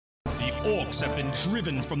orcs have been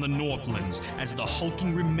driven from the Northlands as the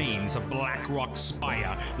hulking remains of Blackrock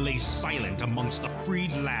Spire lay silent amongst the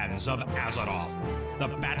freed lands of Azeroth. The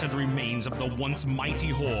battered remains of the once mighty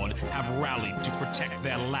Horde have rallied to protect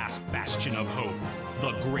their last bastion of hope,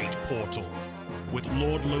 the Great Portal. With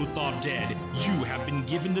Lord Lothar dead, you have been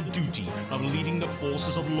given the duty of leading the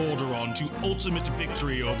forces of Lordaeron to ultimate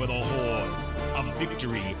victory over the Horde. A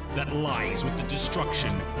victory that lies with the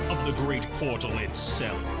destruction of the Great Portal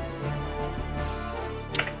itself.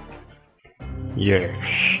 Yes,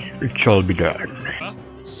 it shall be done.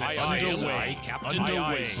 Underway, Captain.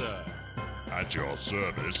 Underway, sir. At your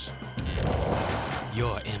service.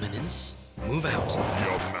 Your Eminence, move out.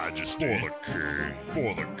 Your Majesty.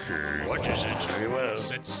 For the king. What is it? Very well.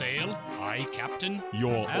 Set sail. Aye, Captain.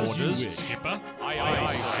 Your As orders, you wish. Skipper.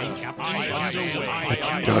 Aye, Captain. Let's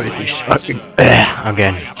do Underway. this fucking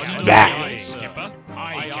again. Bah. Skipper.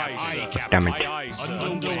 Aye, Captain. Damn it.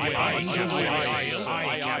 Underway. Aye, sir.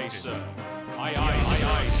 Aye, sir. Aye,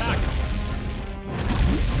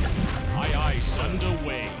 sir.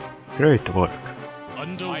 Underway. Great work.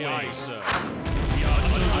 Underway, sir.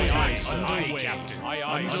 Underway, Captain.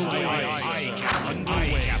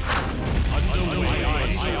 Underway, Captain.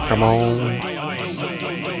 Come on.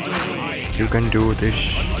 You can do this.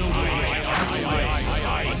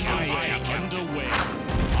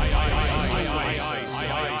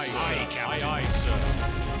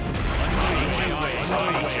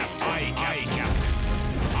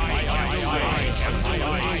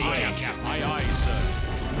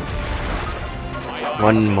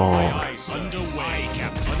 One more. Underway,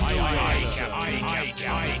 Captain. Aye,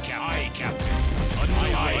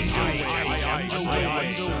 Captain.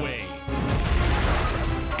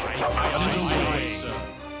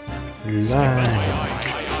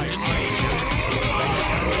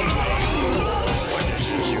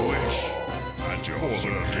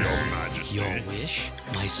 Your wish,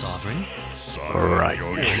 my sovereign. Alright.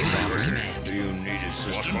 My sovereign command. Do you need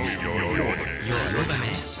assistance? Your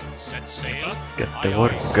Eminence. Set sail. Get the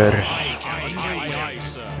workers Aye,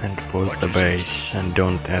 sir. and pull the base and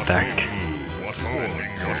don't attack. What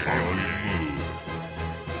holding your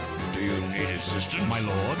Do you need assistance? my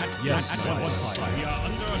lord. Yes, We are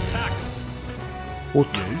under attack. What?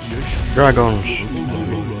 Dragons!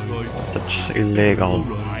 That's illegal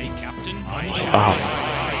Aye, Captain. stuff.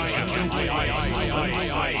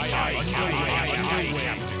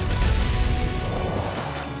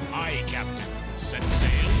 Aye, Captain. Set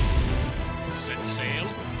sail. Set sail.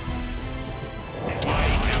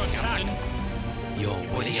 Aye, Captain. Your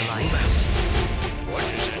woody alliance. What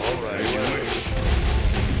is it? All right.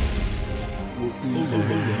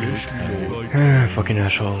 Fucking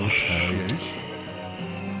assholes.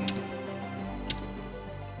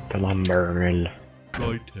 The lumber mill.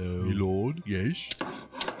 Righto. My lord, yes.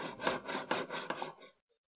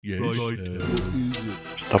 Yes. Righto.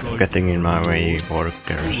 Stop getting in my way, workers.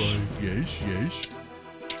 Alright, yes.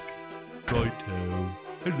 Righto.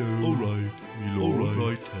 Hello. Alright, my lord.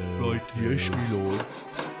 Righto. Right, yes, my lord.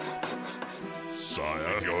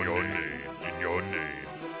 Sire, in your name.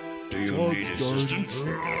 Do you need assistance?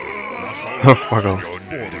 Oh, fuck off.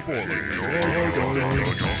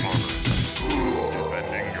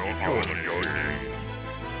 Defending your name.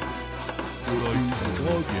 Alright,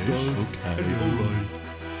 yes, okay. Alright,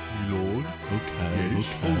 my lord. Okay, yes,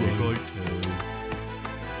 alright. Righto.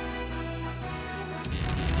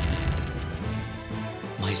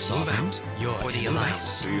 My sovereign, your woody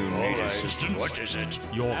alliance. Do you need assistance? What is it?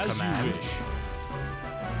 Your As command. you wish.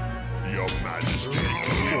 Your Majesty.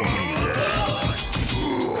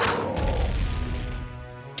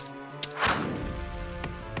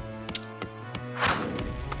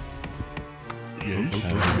 Yes,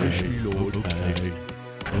 yes, my lord. Okay.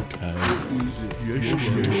 Okay. Yes, my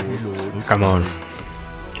lord. Come on.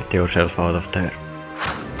 Get yourself out of there.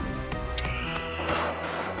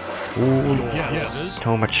 Ooh, Yes.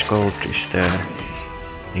 how much gold is there?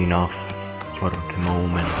 Enough for the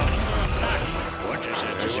moment. What is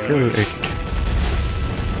it? Kill it.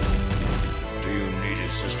 Do you need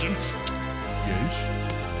assistance? Yes.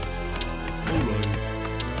 Alright.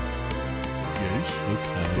 Yes,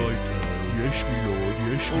 okay. Right. Yes, my lord.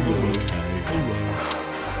 Yes, my lord. Okay. Alright.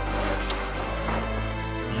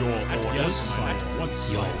 Your orders.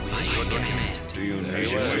 Your wish, command. Do you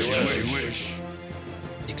need assistance?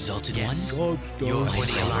 Exalted one, God's your done.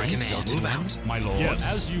 woody alliance. Exalted one. My lord.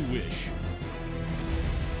 As you wish.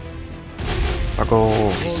 Fuck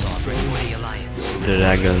off. My sovereign woody alliance. The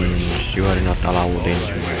dragons, you are not allowed in. As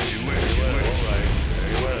you wish.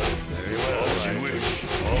 Very well. Very well. As you wish.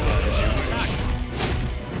 All right. As you wish.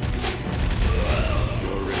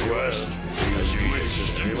 Your request. As you wish.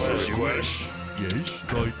 Very well. As you request? Yes,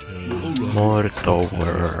 right. Alright. More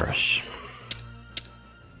towers.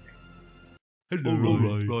 Hello,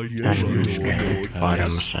 right. Yes, And Lord.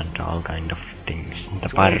 farms and all kind of things in the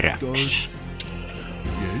barracks.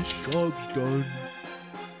 Yes, job's done.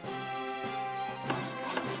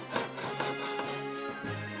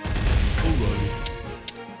 Alright.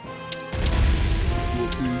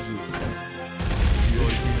 What is it?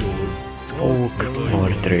 Yes, my lord. Oak,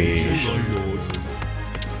 more trees. Yes, my lord.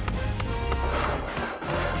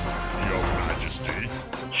 Your Majesty.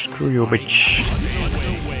 Screw you, bitch.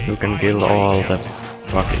 You can kill all the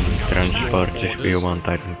fucking transports if you want,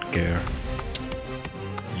 I don't care.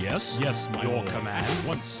 Yes, yes, my Your command.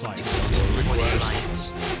 One side. Exalted one for the Alliance.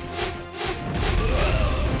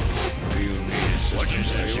 Do you need what you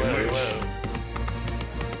say? Very well.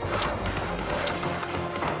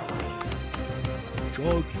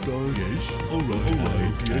 Job's done. Yes,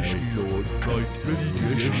 alright. Yes, my lord. Right, ready to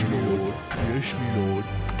yes, my lord. Yes, my lord.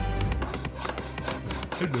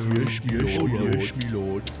 Hello. Yes, my lord. Yes, my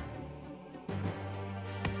lord.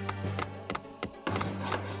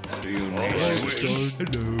 Do you need Job's done.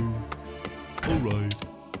 Hello. Alright.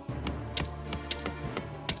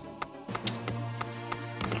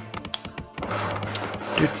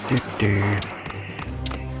 Do.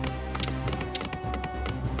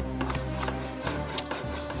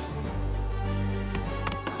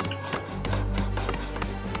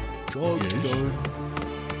 Job's done.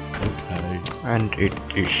 Okay. And it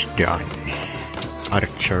is done.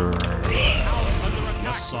 Archers.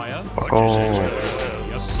 Yes, sire. Go.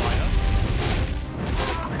 Yes, sire.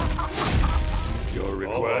 your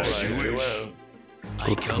request? Very well. I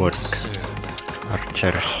Good come work. to serve.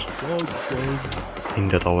 Archers Job's done. in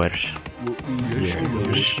the towers. Yes, my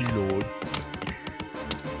lord. Yes, my lord.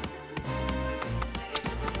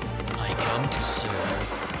 I come to serve.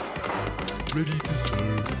 Ready to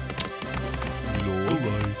serve. My lord.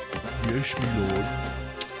 Alright. Yes, my lord.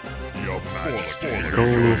 Your Majesty. Go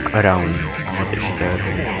look around. What is there?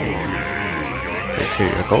 I see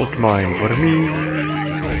a gold mine for me.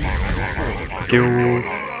 You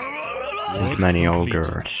and many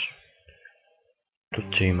ogres. To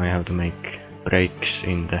seem I have to make breaks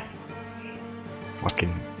in the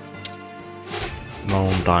fucking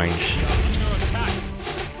mountains.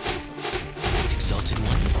 Exalted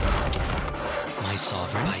one. My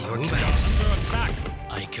sovereign, by your command.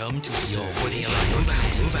 I come to serve for the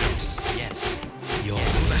Alliance. Move out. Yes. Your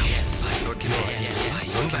move out. Yes. By your command. Yes. By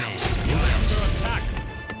your command. Move out.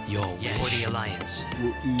 Your yes. For the Alliance.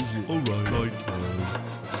 What is it? Alright.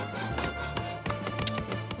 Right.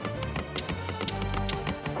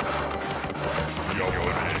 Your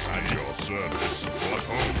Majesty. At your service. What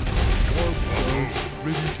home?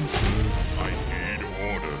 Ready to serve. I need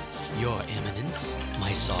orders. Your Eminence.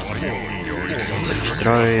 My What sovereign. home? Your Exalted one.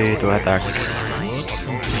 Destroy to attack. For the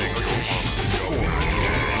Alliance.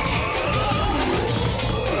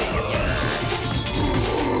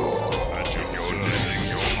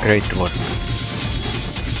 Great work.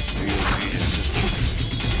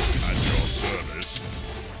 At your service.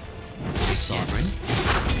 My sovereign.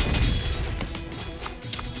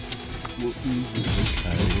 What is it?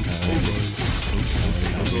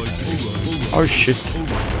 Okay. Oh shit. Your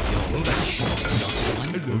move out. Exalted one.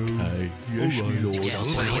 Hello. Okay. Yes, my lord.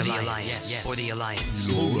 Exalted for the Alliance. Yes. For the Alliance.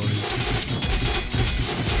 Alright.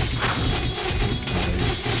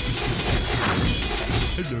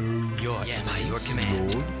 Hello. Your yes. By your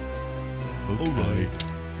command. Lord. Alright.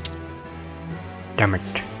 Damn it.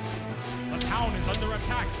 The town is under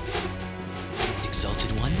attack.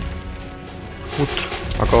 Exalted one.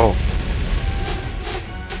 Foot. Go.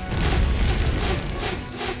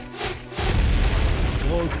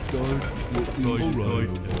 Job's done. What is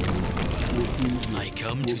alright. I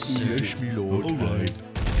come to Yes, serve. my lord. Alright.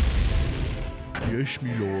 Yes,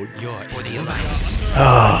 my lord. Your for the Alliance.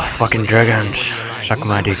 Ah, fucking dragons. Suck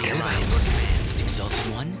my dick. For the Alliance.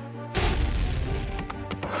 Exalted one.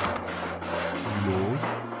 Lord.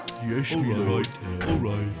 Yes, my lord.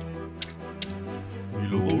 Alright. My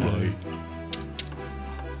lord. Alright.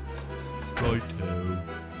 Right now.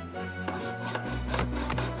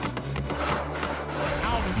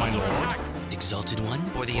 My lord. Exalted one.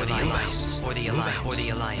 For the Alliance. For the Alliance. For the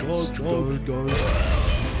Alliance. Job's done.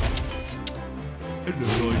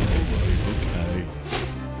 Hello. Right. Okay.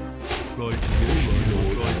 Right. Yes, my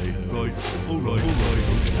lord. Right. Alright.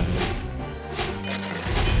 Okay.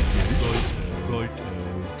 Right.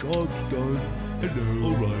 Job's done. Hello.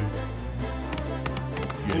 Alright.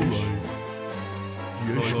 Alright.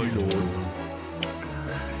 Yes, my lord.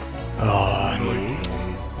 Oh,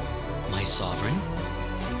 My sovereign.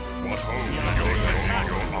 What home? Your honor.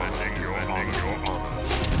 Your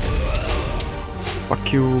honor. Fuck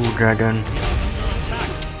you, dragon.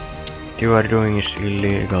 What you are doing is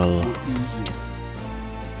illegal.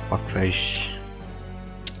 Fuckface.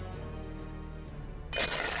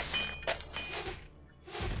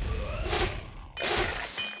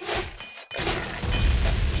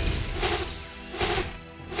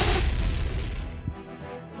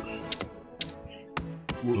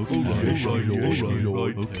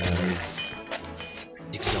 Okay.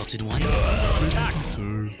 Exalted One. Attack!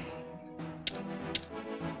 Sir.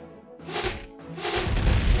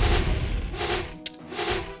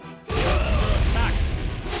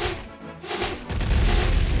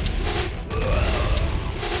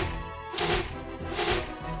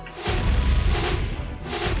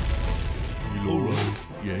 Milord.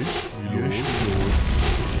 Yes, Milord. Yes,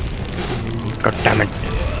 Milord. God damn it.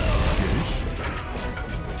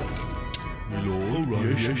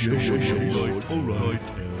 Yes, Milord. Alright.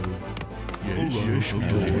 Yes,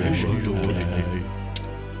 Milord.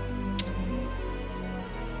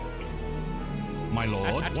 My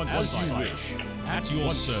lord, what as you wish. At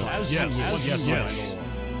your service. Yes, yes.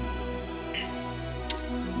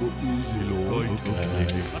 Milord. Okay.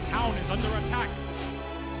 The town is under attack.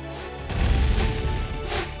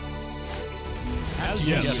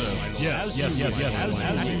 Yes,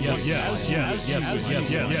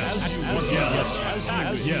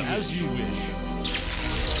 as you wish.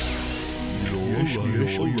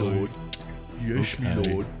 Milord. Yes,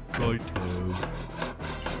 Milord. Right.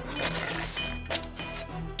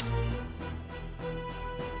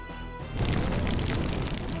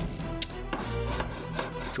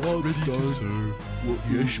 Job ready done, sir.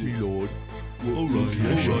 Yes, Milord. Alright,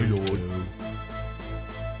 yes, Milord.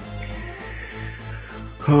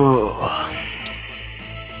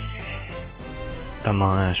 Tämä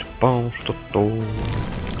on supposed to do.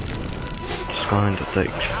 It's going to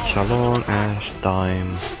take such a long ass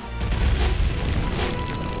time.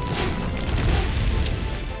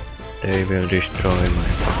 They will destroy my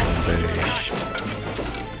fucking base.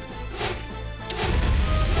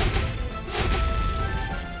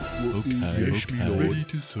 Okay, yes, Milord. Ready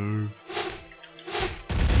to serve.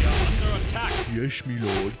 We are under attack. Yes,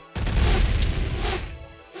 Milord.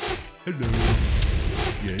 Hello.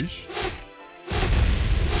 Yes.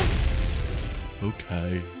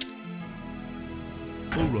 Okay.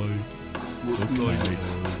 Alright. Okay.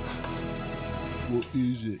 What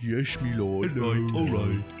is it? Yes, Milord. Hello.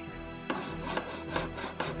 Alright.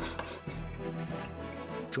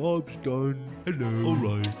 Job's done. Hello.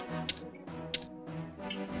 Alright.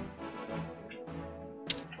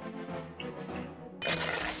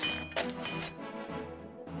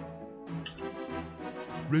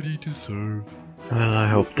 Ready to serve. Well, I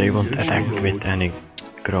hope they won't attack with any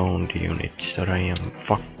ground units or I am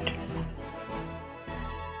fucked.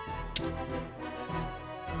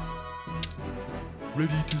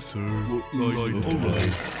 Ready to serve. Right,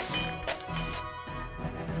 alright.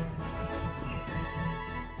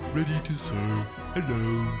 Ready to serve. Hello.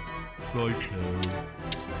 Right now.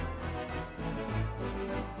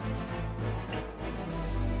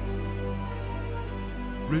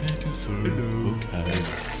 Ready to serve. Hello. Okay.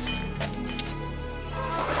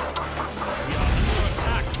 We are under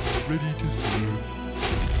attack. Ready to serve.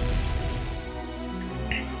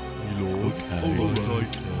 Milord. Okay.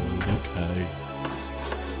 Alright. Okay.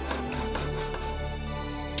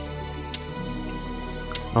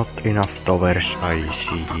 Not enough towers, I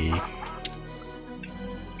see.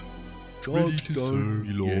 Ready to serve.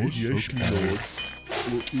 Milord. Yes, Milord.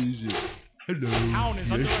 What is it? Hello. Town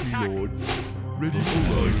is under Yes, attack. Milord. Ready to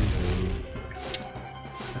serve.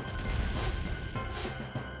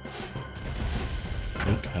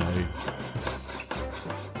 Okay.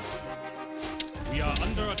 We are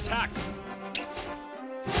under attack.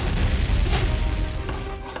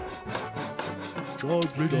 Job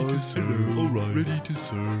ready to serve. Alright. Ready to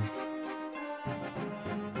serve.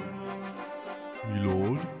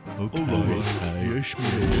 Milord. Okay. Alright. Yes,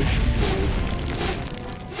 Milord. Yes, Milord.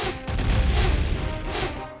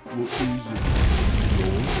 What is it?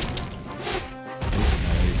 Milord.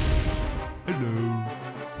 Okay. Hello.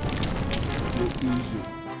 What is it?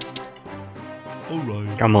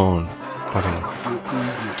 Alright. Come on, fucking What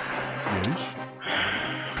is it? Yes.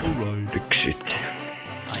 Alright. fix it.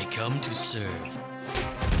 I come to serve.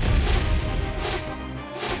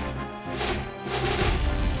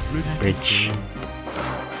 Ready to Bridge. serve.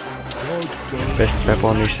 Job done. Best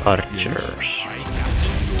weapon is archers.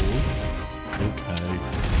 Milord. Okay.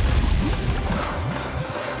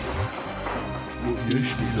 Yes,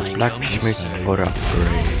 Milord. Blacksmith for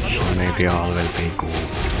upgrades, so maybe all will be good.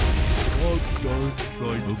 Job done.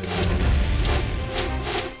 Right now.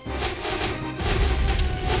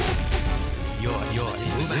 Your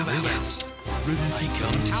I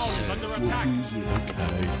come to Town is serve. under What attack. is it?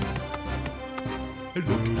 Okay.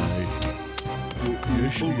 Hello. Okay.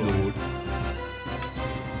 Yes, my lord.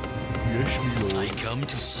 Yes, my I lord. come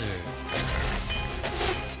to serve.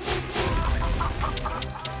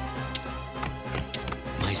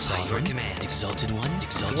 My sovereign command. Exalted one.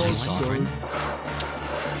 Exalted Well one. Sovereign.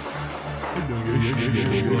 Hello. Yes,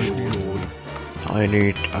 my lord. I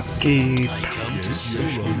need a keep I come to Yes,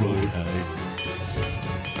 serve. my lord. Okay.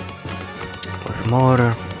 for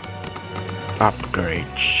more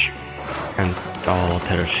upgrades and all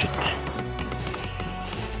other shit.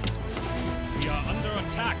 We are under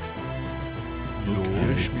attack. Lord.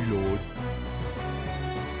 Yes, my lord.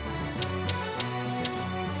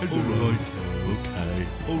 Alright. Okay.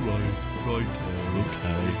 Alright. Right.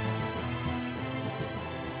 Okay.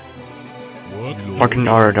 Work. Fucking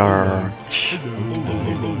order. Hello.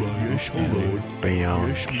 Alright. Yes, my lord. Payout.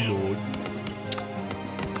 Yes, my lord.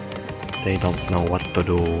 They don't know what to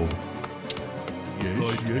do.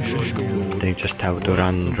 Yes, yes, my lord. They just have to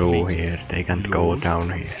run through here. They can't go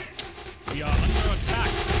down here. We are under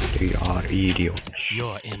attack. They are idiots.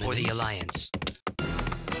 Your eminence. For the alliance.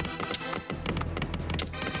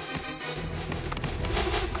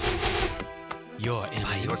 Your eminence.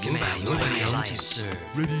 By your command. I come to serve.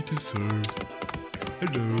 Ready to serve.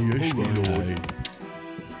 Hello. Yes, my lord.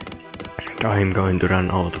 I'm going to run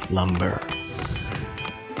out of lumber.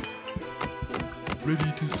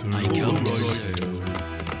 Ready to serve. I come to Alright. serve.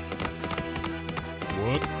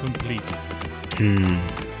 Work complete.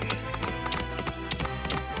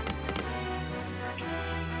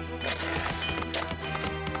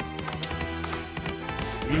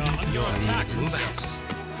 We are under Your attack. eminence. Move out.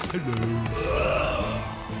 Hello.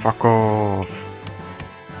 Fuck off.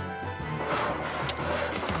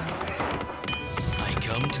 I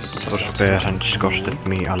come to serve. Those peasants costed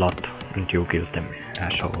me a lot and you killed them,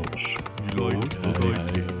 assholes. Lord.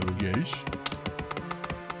 Okay. Yes.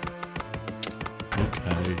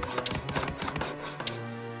 Okay.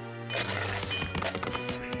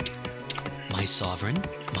 My sovereign.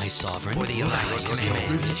 My sovereign. For the alliance. Your Ready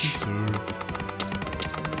command. to serve.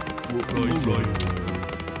 Right.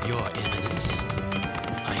 Your eminence.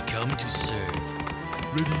 I come to serve.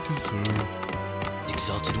 Ready to serve.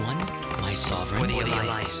 Exalted one. My sovereign. For the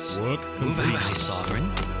alliance. Work Move complete. out. My sovereign.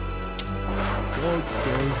 God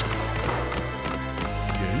serve.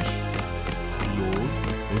 Yes. Lord.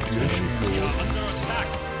 Yes, We are Lord. under attack.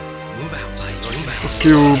 Move out. By your command. Fuck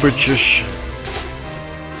you, bitches.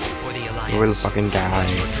 For the alliance. You will fucking die.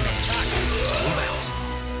 Move out.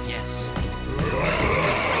 Yes.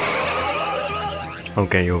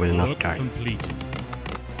 Okay, you will not Work die. complete.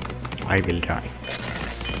 I will die.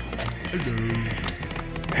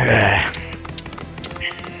 Hello.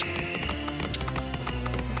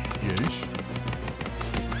 Yes.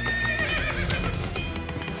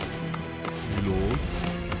 Lord.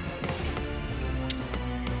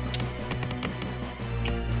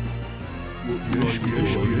 Yes,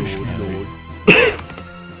 Lord.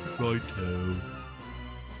 Right now.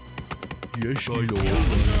 Yes, my Lord.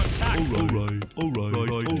 Under attack. Alright.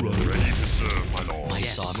 Ready to serve, my lord. My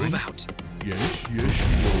Yes. sovereign. Move out. Yes, my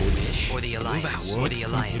Lord. Wish. For the alliance. Work For the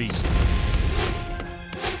alliance. complete.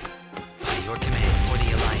 By your command. For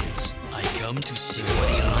the alliance. I come to serve. For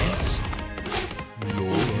the alliance.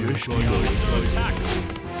 Lord, yes, my We are Lord. under attack.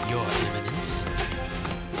 Your eminence.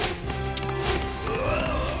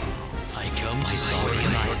 I come to serve. For the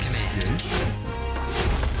alliance. Yes.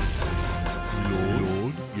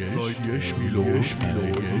 Lord, yes. Right, yes, my Lord. Yes, my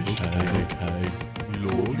Lord. Yes, okay. My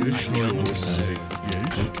Lord, yes, I my come Lord. to serve.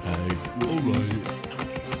 Yes, okay. Alright.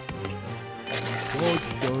 God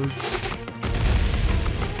does.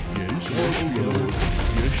 Yes, my Lord.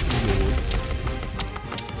 Yes, my Lord.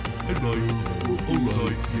 Hello.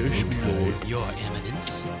 Alright, yes, my Lord. Your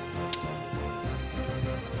eminence.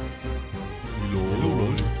 My Lord.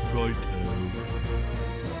 Alright, right now.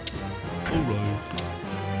 Alright.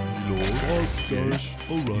 My Lord. God does.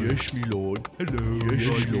 Alright. Yes, my Lord. Hello. Yes,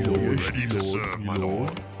 my Lord. Yes, Ready my to Lord. serve, My my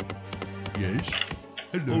Lord. Yes.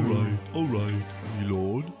 Hello. Alright. My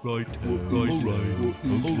Lord. Right.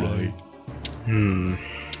 Alright.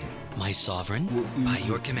 My sovereign. By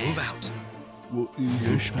your command. Move out.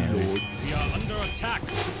 Yes, my Lord. We are under attack.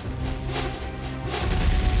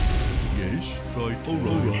 Yes. Right.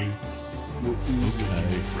 Alright.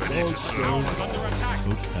 Okay. Ready to Town serve, is my under lord. attack.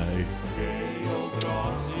 Okay.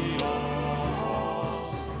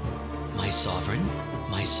 My sovereign.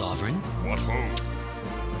 My sovereign. What ho?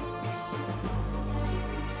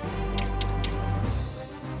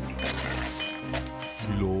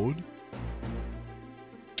 My Lord.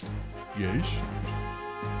 Yes.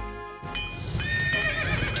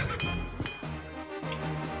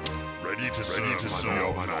 Ready to serve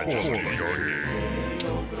your majesty.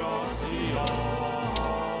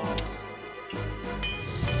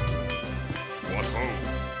 What ho?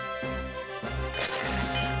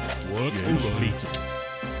 Work complete.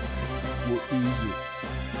 What is it?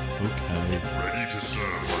 Okay. Ready to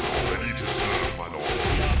serve, my lord.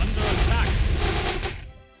 We are under attack.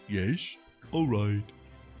 Yes? Alright.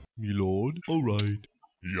 Me lord, alright.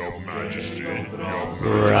 Your majesty, your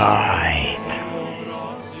Right.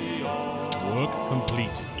 Work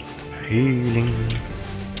complete. Healing.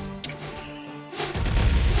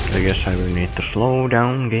 I guess I will need to slow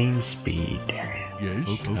down game speed. Yes?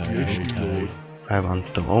 Okay. Yes, me lord. I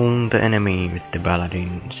want to own the enemy with the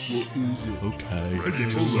paladins. What is it? Okay. ready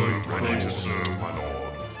to serve, my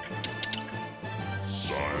lord.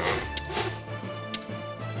 Sire,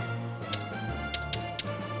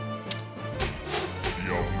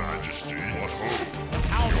 your majesty, what ho? The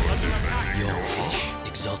town is under attack. Your wish,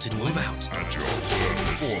 exalted one. Move out. At your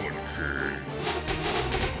service, fallen king.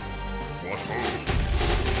 What ho?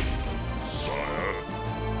 Sire,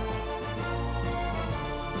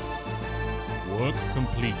 Work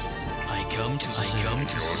complete. I come to serve.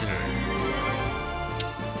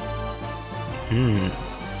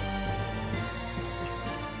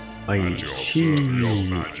 I at your service, see your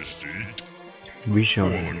majesty, vision.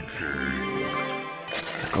 fallen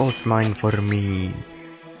king. Gold mine for me.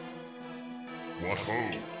 What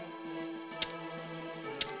ho?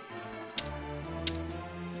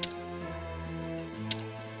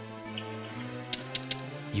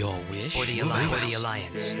 Your wish for the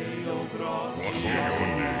alliance. What ho?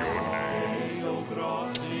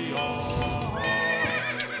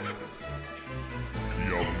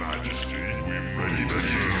 Your majesty, we ready to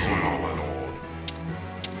serve you, my lord.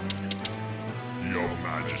 Your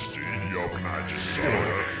majesty,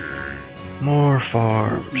 More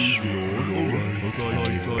farms.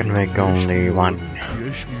 Can make only one.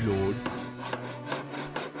 Yes, me lord.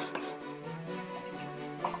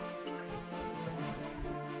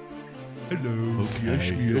 Hello.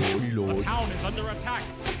 Yes, me The lord. town is under attack.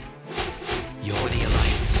 You're the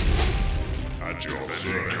alliance. at your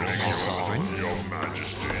service, My sovereign. your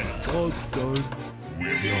majesty. God done.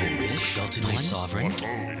 Your wish, exalted one. Sovereign. What ho?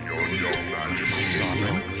 Your majesty.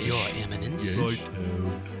 Sovereign. Your eminence. Yes. Right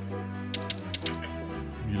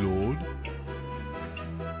me lord.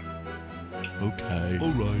 Okay.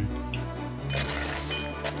 Alright.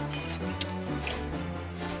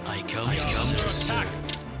 I come We are under to attack. serve.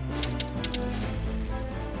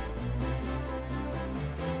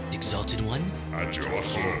 Exalted one. At your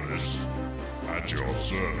service. At your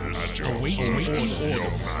service. At your Awaiting service. Your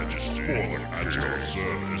orders. majesty. At your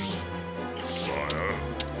service. Sire.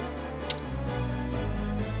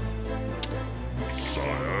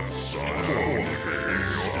 Sire.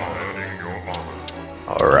 Defending your honor.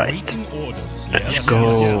 Alright, Awaiting orders. let's Yes,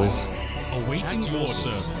 go. yes. Awaiting your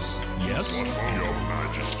service. Yes. What ho? Your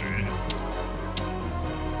majesty.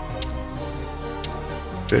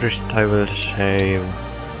 First I will save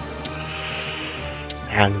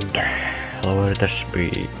and lower the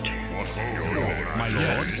speed. What ho? My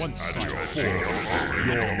lord, once At sight your for service.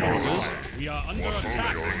 your orders. We are under What ho?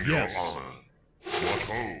 attack. Your Yes. honor. What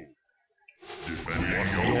ho? Defending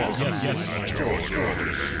your Yes, honor. yes. At your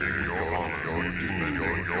service. Defending your honor.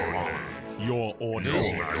 Defending your honor. Your orders. Your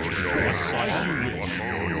majesty. What side you What wish. ho?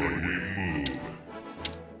 We move.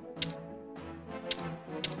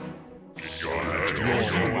 Your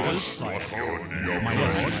orders. What ho? Your My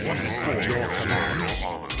lord, majesty. what is your command?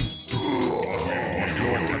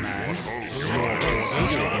 Your command. Your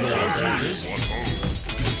orders. What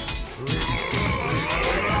ho?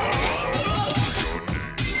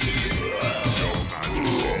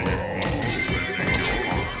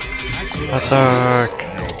 Attack!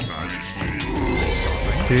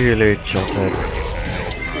 Heal each other.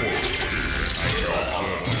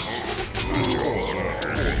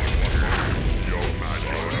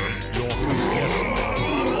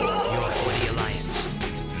 You're for the alliance.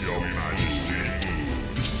 Your majesty.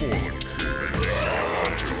 Fallen king.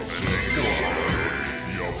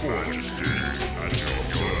 Your majesty. At your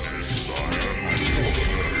service, sire. At your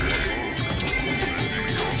service.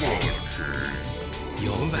 Your fallen king.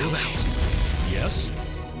 You're move out. Yes.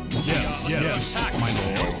 Yes. Yes. Attack, my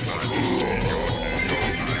lord.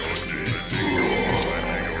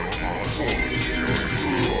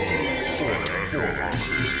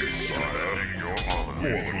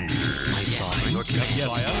 My sovereign. Yes,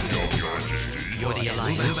 sire. You're the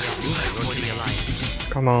alliance. Move out. You're the alliance.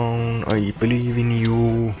 Come on, I believe in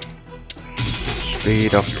you.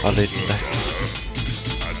 Speed up a little.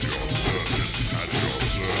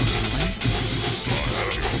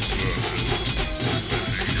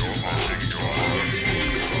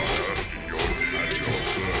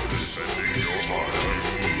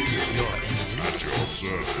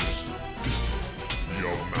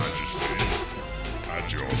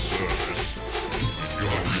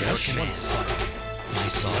 command. My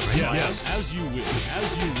sovereign. Yes, as you wish, as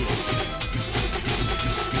you wish.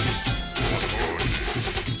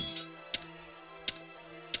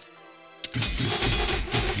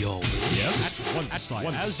 Your wish. Yes, at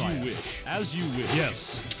one, as you wish, as you wish. Yes.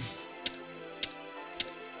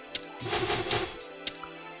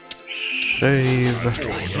 Save. Yes,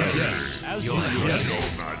 as you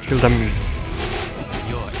wish. Kill them.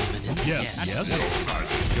 Your eminence. Yes, yes. By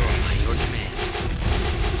your command.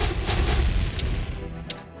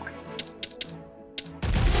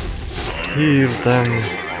 Heal them.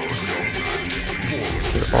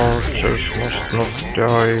 The archers must not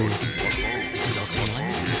die. Exalted one.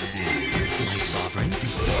 My sovereign.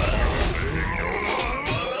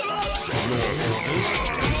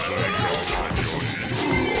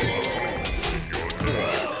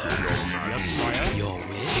 Your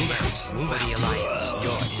wish. Move out. For the alliance.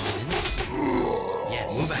 Your eminence. Yes.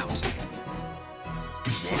 Move out.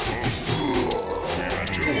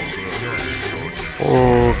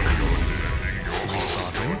 Fuck. My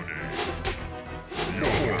sovereign.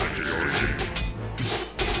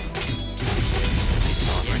 My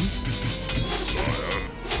sovereign.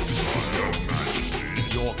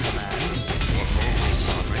 Your command. My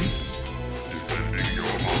sovereign.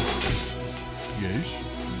 Yes.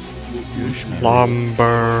 Yes, my lord.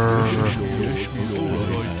 Lumber. Yes, my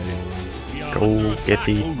lord. Go get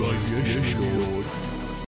it. Alright, yes, my lord.